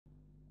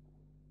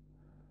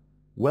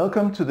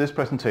Welcome to this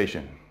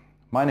presentation.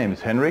 My name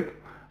is Henrik.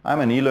 I'm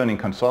an e-learning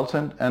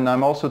consultant and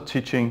I'm also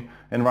teaching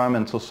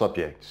environmental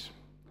subjects.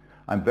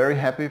 I'm very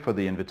happy for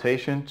the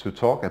invitation to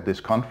talk at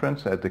this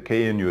conference at the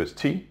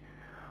KNUST.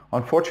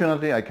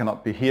 Unfortunately, I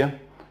cannot be here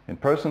in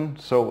person,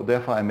 so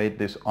therefore I made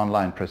this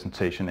online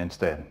presentation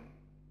instead.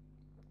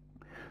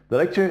 The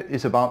lecture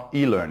is about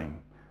e-learning,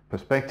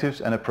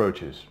 perspectives and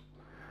approaches.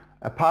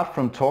 Apart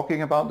from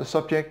talking about the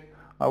subject,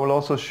 I will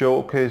also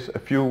showcase a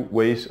few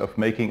ways of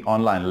making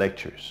online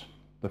lectures.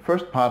 The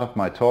first part of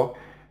my talk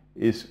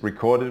is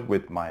recorded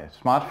with my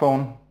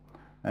smartphone,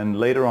 and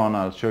later on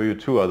I'll show you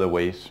two other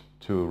ways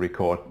to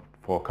record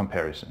for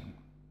comparison.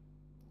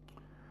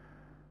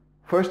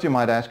 First, you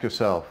might ask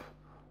yourself,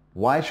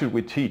 why should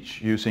we teach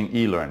using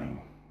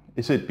e-learning?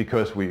 Is it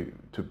because we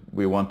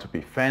want to be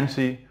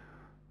fancy,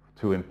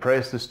 to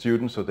impress the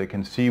students so they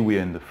can see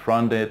we're in the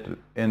front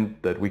end,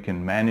 that we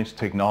can manage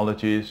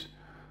technologies,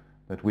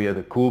 that we are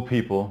the cool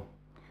people?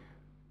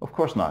 Of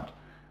course not.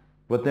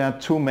 But there are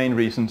two main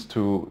reasons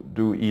to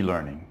do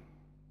e-learning.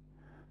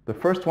 The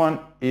first one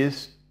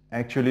is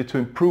actually to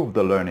improve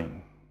the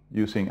learning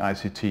using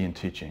ICT in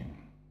teaching.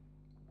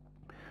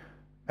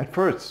 At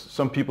first,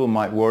 some people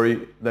might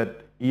worry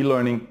that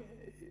e-learning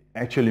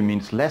actually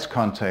means less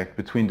contact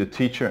between the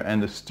teacher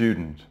and the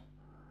student.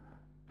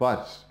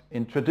 But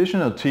in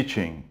traditional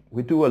teaching,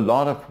 we do a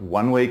lot of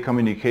one-way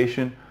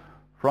communication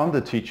from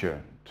the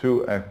teacher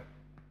to a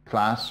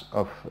class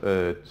of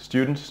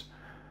students,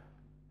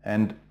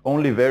 and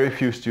only very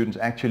few students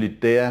actually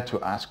dare to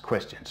ask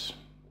questions.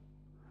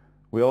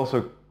 We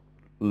also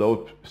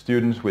load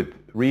students with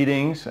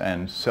readings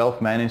and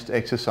self-managed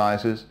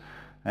exercises,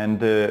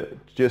 and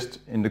just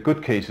in the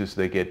good cases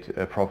they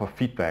get proper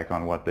feedback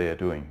on what they are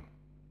doing.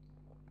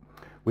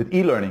 With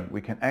e-learning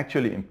we can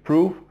actually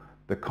improve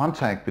the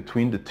contact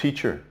between the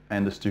teacher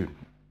and the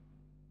student.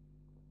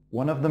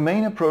 One of the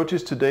main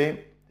approaches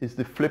today is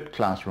the flipped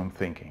classroom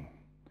thinking.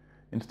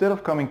 Instead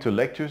of coming to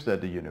lectures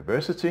at the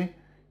university,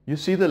 you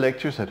see the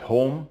lectures at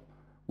home,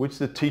 which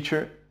the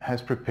teacher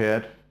has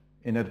prepared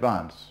in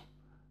advance,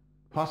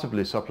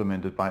 possibly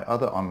supplemented by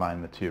other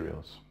online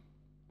materials.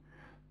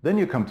 Then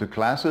you come to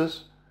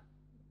classes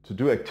to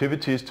do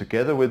activities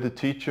together with the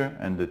teacher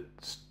and the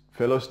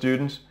fellow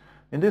students.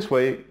 In this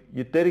way,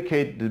 you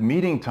dedicate the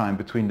meeting time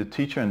between the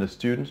teacher and the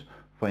students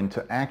for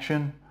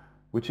interaction,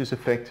 which is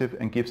effective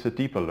and gives a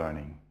deeper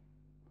learning.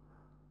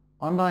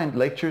 Online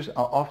lectures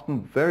are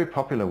often very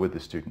popular with the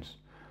students.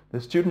 The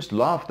students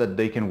love that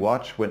they can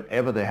watch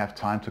whenever they have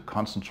time to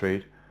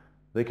concentrate.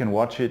 They can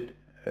watch it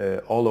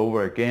all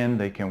over again.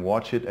 They can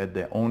watch it at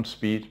their own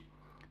speed.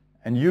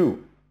 And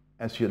you,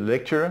 as your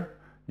lecturer,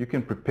 you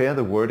can prepare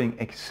the wording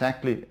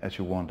exactly as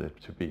you want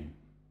it to be.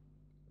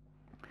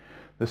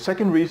 The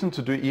second reason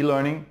to do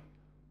e-learning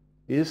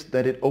is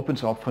that it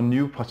opens up for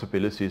new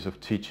possibilities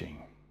of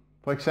teaching.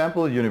 For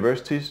example,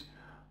 universities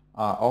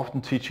are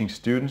often teaching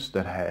students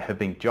that are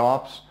having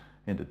jobs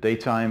in the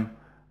daytime,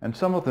 and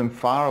some of them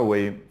far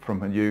away from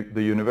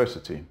the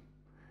university.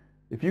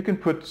 If you can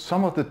put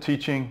some of the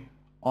teaching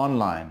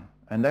online,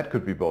 and that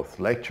could be both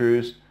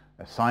lectures,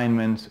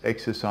 assignments,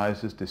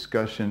 exercises,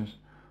 discussions,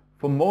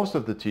 for most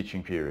of the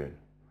teaching period,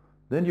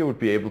 then you would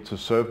be able to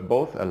serve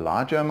both a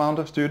larger amount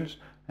of students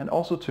and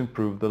also to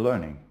improve the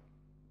learning.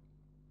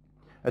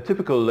 A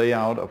typical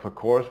layout of a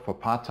course for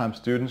part-time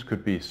students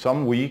could be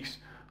some weeks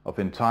of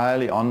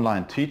entirely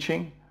online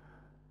teaching,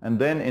 and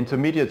then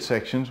intermediate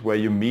sections where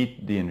you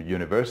meet the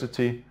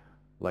university,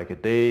 like a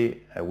day,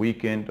 a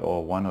weekend,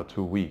 or 1 or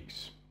 2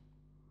 weeks.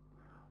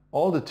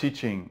 All the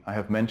teaching I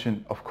have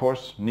mentioned, of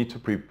course, need to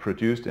be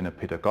produced in a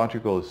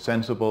pedagogical,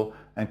 sensible,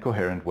 and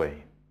coherent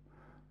way.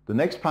 The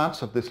next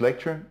parts of this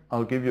lecture,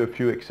 I'll give you a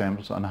few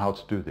examples on how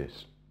to do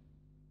this.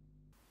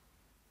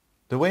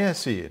 The way I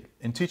see it,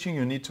 in teaching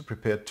you need to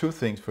prepare two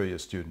things for your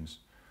students: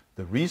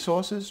 the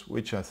resources,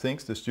 which are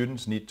things the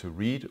students need to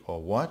read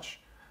or watch,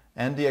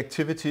 and the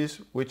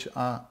activities, which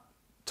are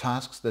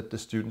tasks that the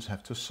students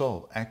have to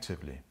solve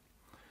actively.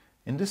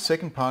 In this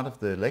second part of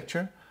the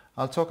lecture,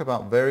 I'll talk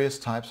about various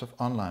types of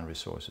online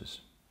resources.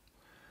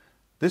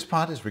 This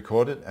part is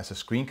recorded as a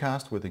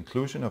screencast with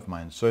inclusion of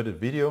my inserted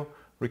video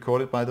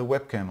recorded by the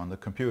webcam on the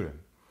computer.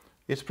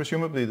 It's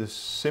presumably the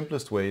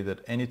simplest way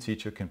that any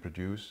teacher can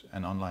produce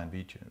an online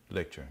video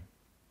lecture.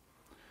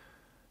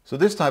 So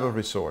this type of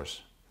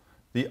resource,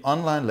 the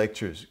online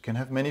lectures, can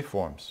have many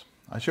forms.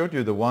 I showed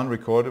you the one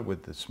recorded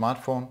with the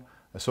smartphone,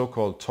 a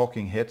so-called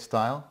talking head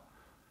style,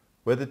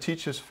 where the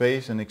teacher's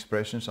face and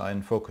expressions are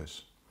in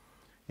focus.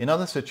 In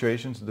other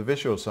situations, the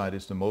visual side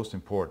is the most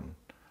important,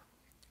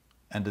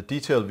 and the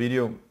detailed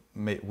video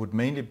would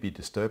mainly be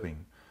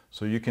disturbing,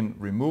 so you can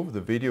remove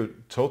the video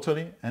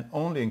totally and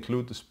only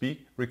include the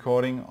speak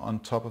recording on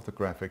top of the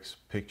graphics,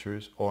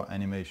 pictures or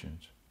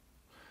animations.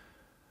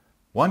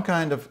 One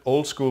kind of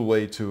old school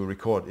way to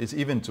record is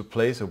even to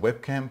place a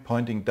webcam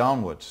pointing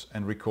downwards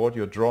and record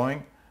your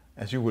drawing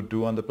as you would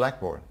do on the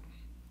blackboard.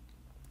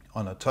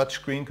 On a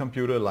touchscreen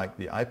computer like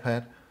the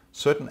iPad,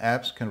 certain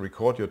apps can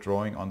record your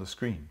drawing on the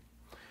screen.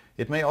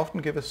 It may often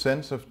give a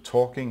sense of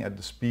talking at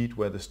the speed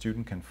where the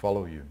student can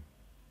follow you.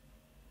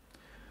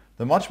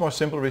 The much more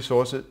simple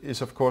resource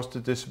is of course to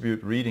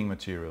distribute reading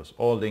materials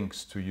or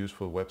links to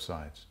useful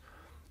websites.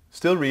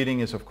 Still reading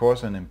is of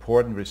course an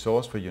important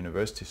resource for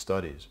university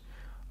studies.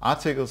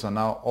 Articles are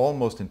now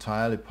almost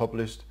entirely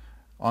published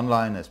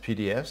online as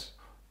PDFs,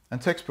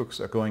 and textbooks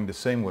are going the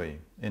same way,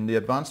 in the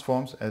advanced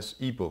forms as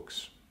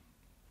e-books.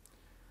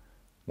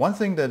 One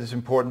thing that is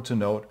important to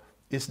note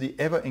is the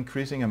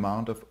ever-increasing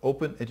amount of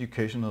open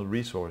educational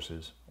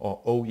resources,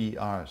 or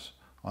OERs,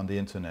 on the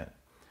internet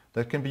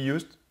that can be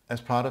used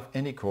as part of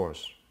any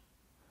course.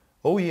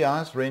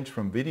 OERs range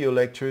from video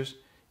lectures,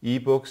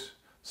 e-books,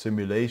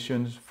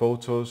 simulations,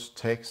 photos,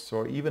 texts,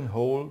 or even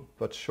whole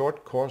but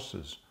short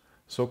courses,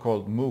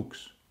 so-called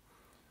MOOCs.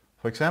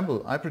 For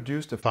example, I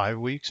produced a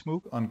 5-week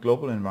MOOC on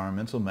global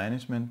environmental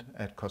management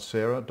at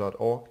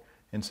coursera.org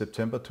in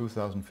September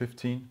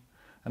 2015,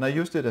 and I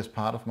used it as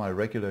part of my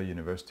regular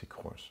university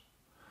course.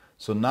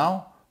 So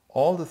now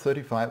all the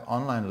 35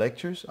 online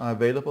lectures are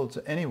available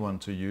to anyone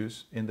to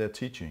use in their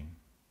teaching.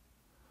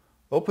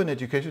 Open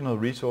educational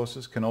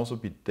resources can also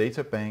be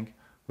data bank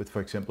with, for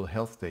example,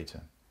 health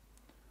data.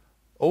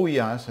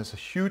 OERs has a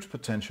huge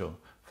potential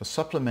for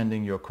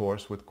supplementing your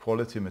course with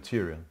quality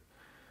material,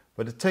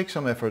 but it takes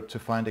some effort to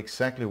find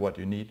exactly what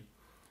you need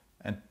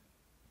and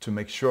to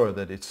make sure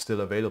that it's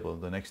still available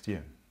the next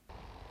year.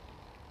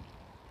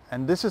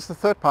 And this is the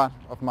third part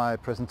of my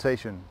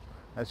presentation.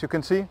 As you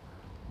can see,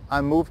 I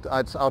moved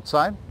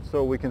outside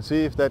so we can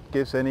see if that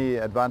gives any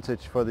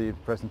advantage for the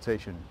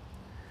presentation.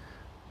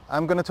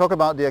 I'm going to talk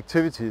about the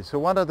activities. So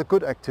what are the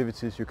good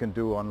activities you can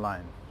do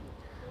online?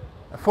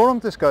 A forum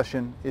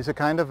discussion is a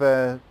kind of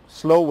a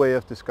slow way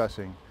of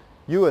discussing.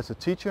 You as a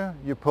teacher,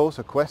 you pose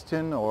a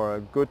question or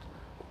a good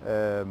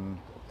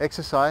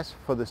exercise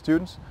for the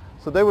students,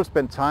 so they will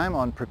spend time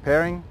on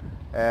preparing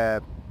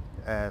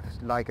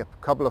like a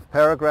couple of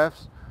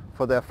paragraphs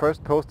for their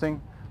first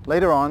posting.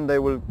 Later on they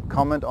will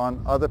comment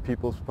on other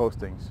people's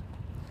postings.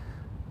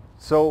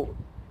 So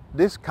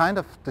this kind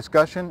of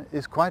discussion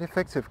is quite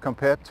effective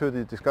compared to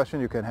the discussion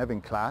you can have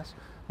in class,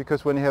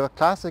 because when you have a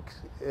classic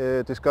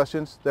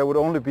discussions, there would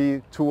only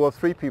be 2 or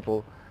 3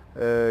 people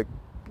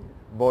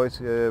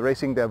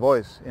raising their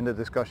voice in the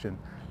discussion,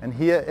 and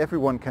here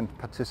everyone can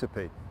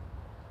participate.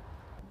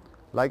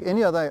 Like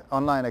any other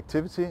online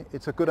activity,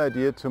 it's a good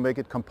idea to make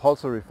it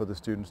compulsory for the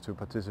students to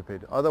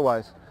participate.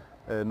 Otherwise,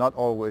 not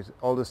always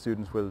all the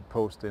students will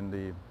post in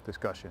the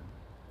discussion.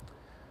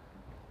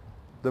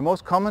 The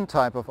most common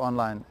type of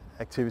online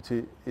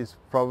activity is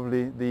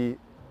probably the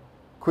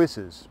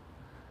quizzes.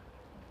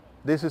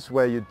 This is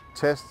where you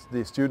test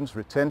the students'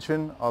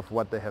 retention of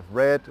what they have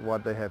read,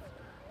 what they have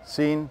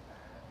seen,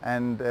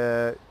 and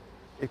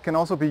it can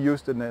also be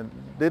used in a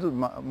little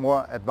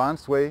more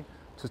advanced way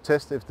to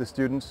test if the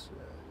students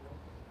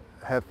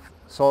have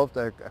solved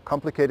a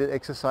complicated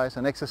exercise,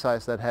 an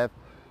exercise that have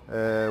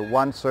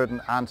one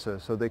certain answer,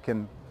 so they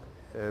can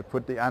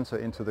put the answer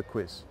into the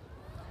quiz.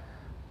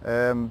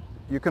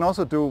 You can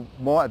also do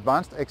more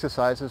advanced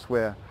exercises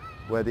where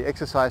the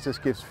exercises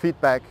gives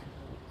feedback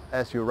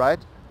as you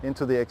write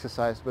into the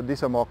exercise, but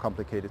these are more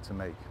complicated to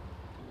make.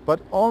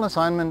 But all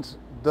assignments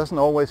doesn't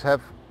always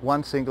have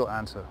one single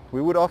answer.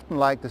 We would often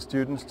like the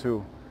students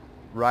to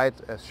write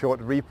a short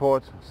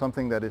report,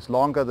 something that is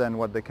longer than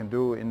what they can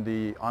do in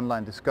the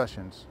online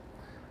discussions.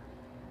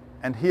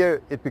 And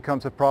here it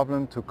becomes a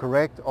problem to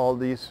correct all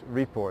these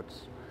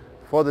reports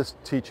for the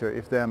teacher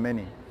if there are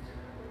many.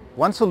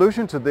 One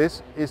solution to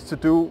this is to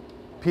do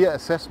peer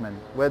assessment,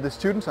 where the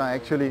students are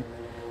actually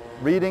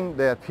reading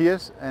their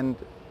peers and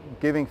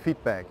giving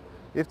feedback.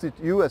 If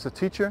you as a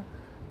teacher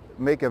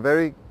make a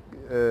very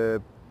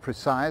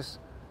precise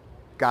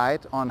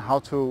guide on how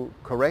to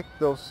correct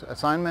those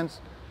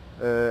assignments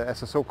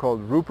as a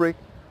so-called rubric,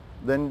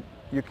 then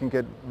you can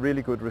get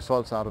really good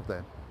results out of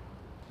that.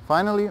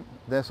 Finally,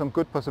 there are some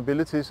good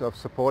possibilities of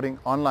supporting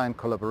online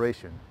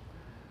collaboration.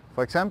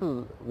 For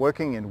example,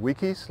 working in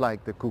wikis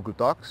like the Google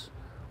Docs,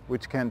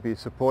 which can be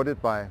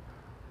supported by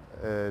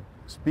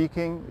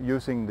speaking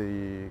using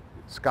the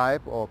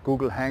Skype or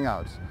Google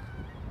Hangouts.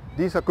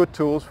 These are good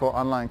tools for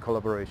online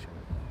collaboration.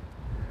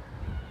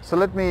 So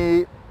let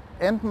me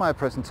end my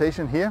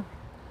presentation here.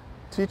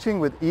 Teaching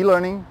with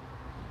e-learning,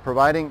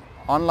 providing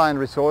online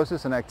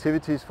resources and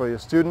activities for your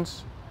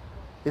students,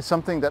 is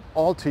something that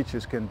all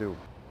teachers can do.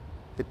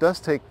 It does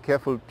take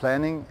careful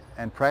planning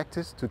and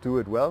practice to do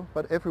it well,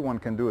 but everyone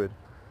can do it.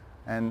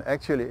 And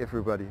actually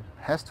everybody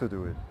has to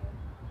do it.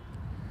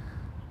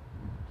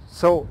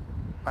 So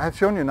I have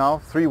shown you now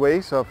 3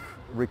 ways of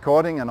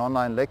recording an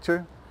online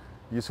lecture.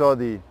 You saw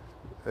the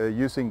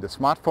using the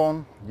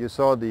smartphone, you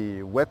saw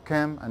the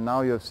webcam, and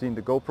now you have seen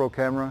the GoPro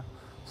camera.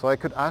 So I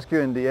could ask you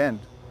in the end,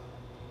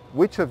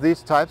 which of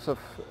these types of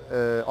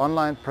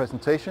online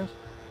presentations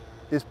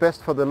is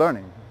best for the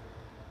learning?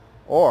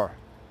 Or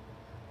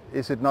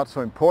is it not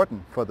so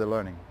important for the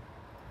learning?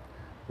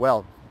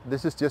 Well,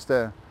 this is just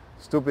a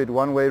stupid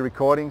one-way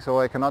recording, so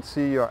I cannot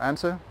see your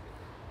answer.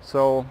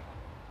 So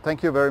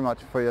thank you very much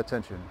for your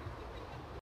attention.